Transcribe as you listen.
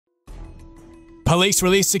Police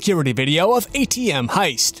release security video of ATM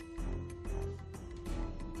heist.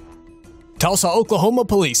 Tulsa, Oklahoma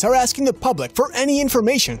police are asking the public for any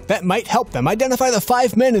information that might help them identify the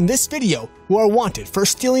 5 men in this video who are wanted for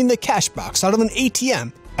stealing the cash box out of an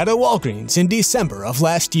ATM at a Walgreens in December of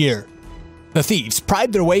last year. The thieves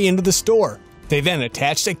pried their way into the store. They then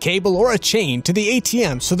attached a cable or a chain to the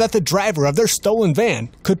ATM so that the driver of their stolen van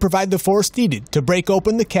could provide the force needed to break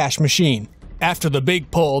open the cash machine. After the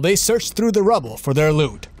big pull, they searched through the rubble for their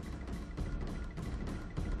loot.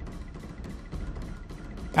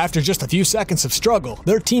 After just a few seconds of struggle,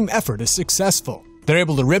 their team effort is successful. They're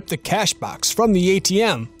able to rip the cash box from the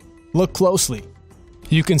ATM. Look closely.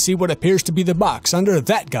 You can see what appears to be the box under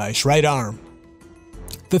that guy's right arm.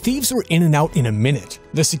 The thieves were in and out in a minute.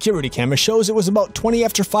 The security camera shows it was about 20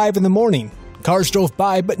 after 5 in the morning. Cars drove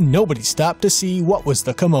by, but nobody stopped to see what was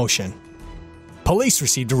the commotion. Police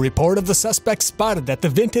received a report of the suspect spotted at the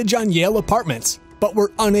Vintage on Yale Apartments, but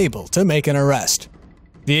were unable to make an arrest.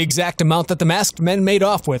 The exact amount that the masked men made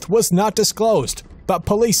off with was not disclosed, but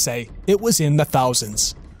police say it was in the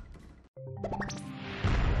thousands.